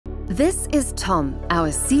This is Tom,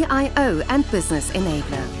 our CIO and business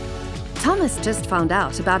enabler. Tom has just found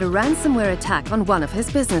out about a ransomware attack on one of his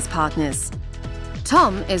business partners.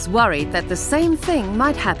 Tom is worried that the same thing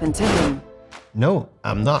might happen to him. No,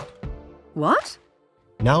 I'm not. What?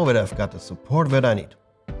 Now that I've got the support that I need,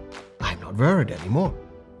 I'm not worried anymore.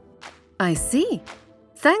 I see.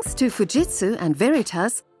 Thanks to Fujitsu and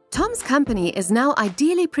Veritas, Tom's company is now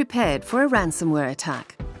ideally prepared for a ransomware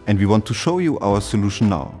attack. And we want to show you our solution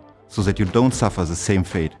now, so that you don't suffer the same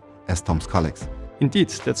fate as Tom's colleagues. Indeed,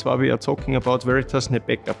 that's why we are talking about Veritas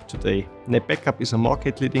NetBackup today. NetBackup is a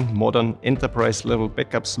market-leading, modern, enterprise-level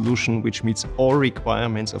backup solution which meets all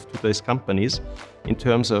requirements of today's companies in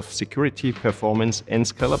terms of security, performance and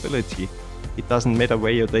scalability. It doesn't matter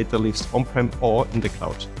where your data lives on-prem or in the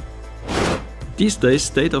cloud. These days,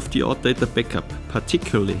 state-of-the-art data backup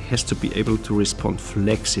particularly has to be able to respond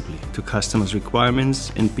flexibly to customers'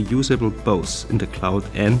 requirements and be usable both in the cloud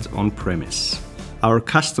and on-premise. Our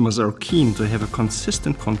customers are keen to have a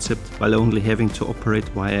consistent concept while only having to operate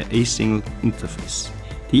via a single interface.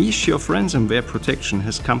 The issue of ransomware protection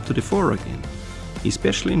has come to the fore again,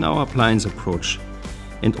 especially in our appliance approach,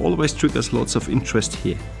 and always triggers lots of interest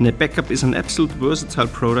here. NetBackup is an absolute versatile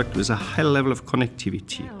product with a high level of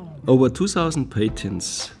connectivity. Over 2,000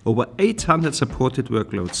 patents, over 800 supported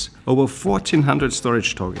workloads, over 1,400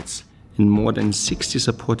 storage targets, and more than 60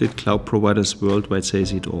 supported cloud providers worldwide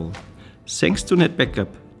says it all. Thanks to NetBackup,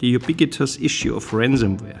 the ubiquitous issue of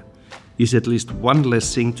ransomware is at least one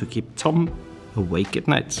less thing to keep Tom awake at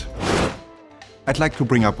night. I'd like to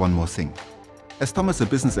bring up one more thing. As Tom is a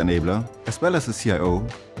business enabler, as well as a CIO,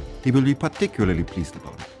 he will be particularly pleased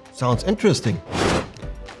about it. Sounds interesting.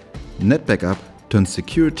 NetBackup turns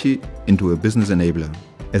security into a business enabler.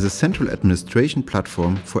 As a central administration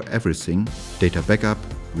platform for everything, data backup,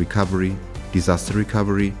 recovery, disaster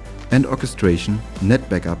recovery, and orchestration,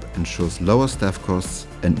 NetBackup ensures lower staff costs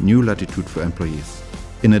and new latitude for employees.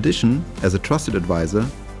 In addition, as a trusted advisor,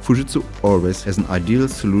 Fujitsu always has an ideal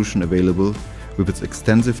solution available with its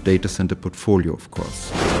extensive data center portfolio, of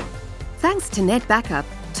course. Thanks to NetBackup,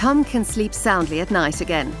 Tom can sleep soundly at night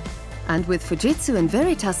again. And with Fujitsu and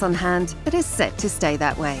Veritas on hand, it is set to stay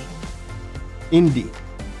that way. Indeed.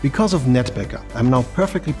 Because of NetBackup, I'm now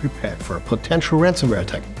perfectly prepared for a potential ransomware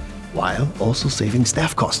attack, while also saving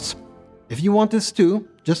staff costs. If you want this too,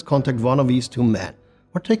 just contact one of these two men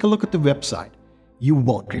or take a look at the website. You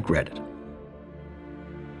won't regret it.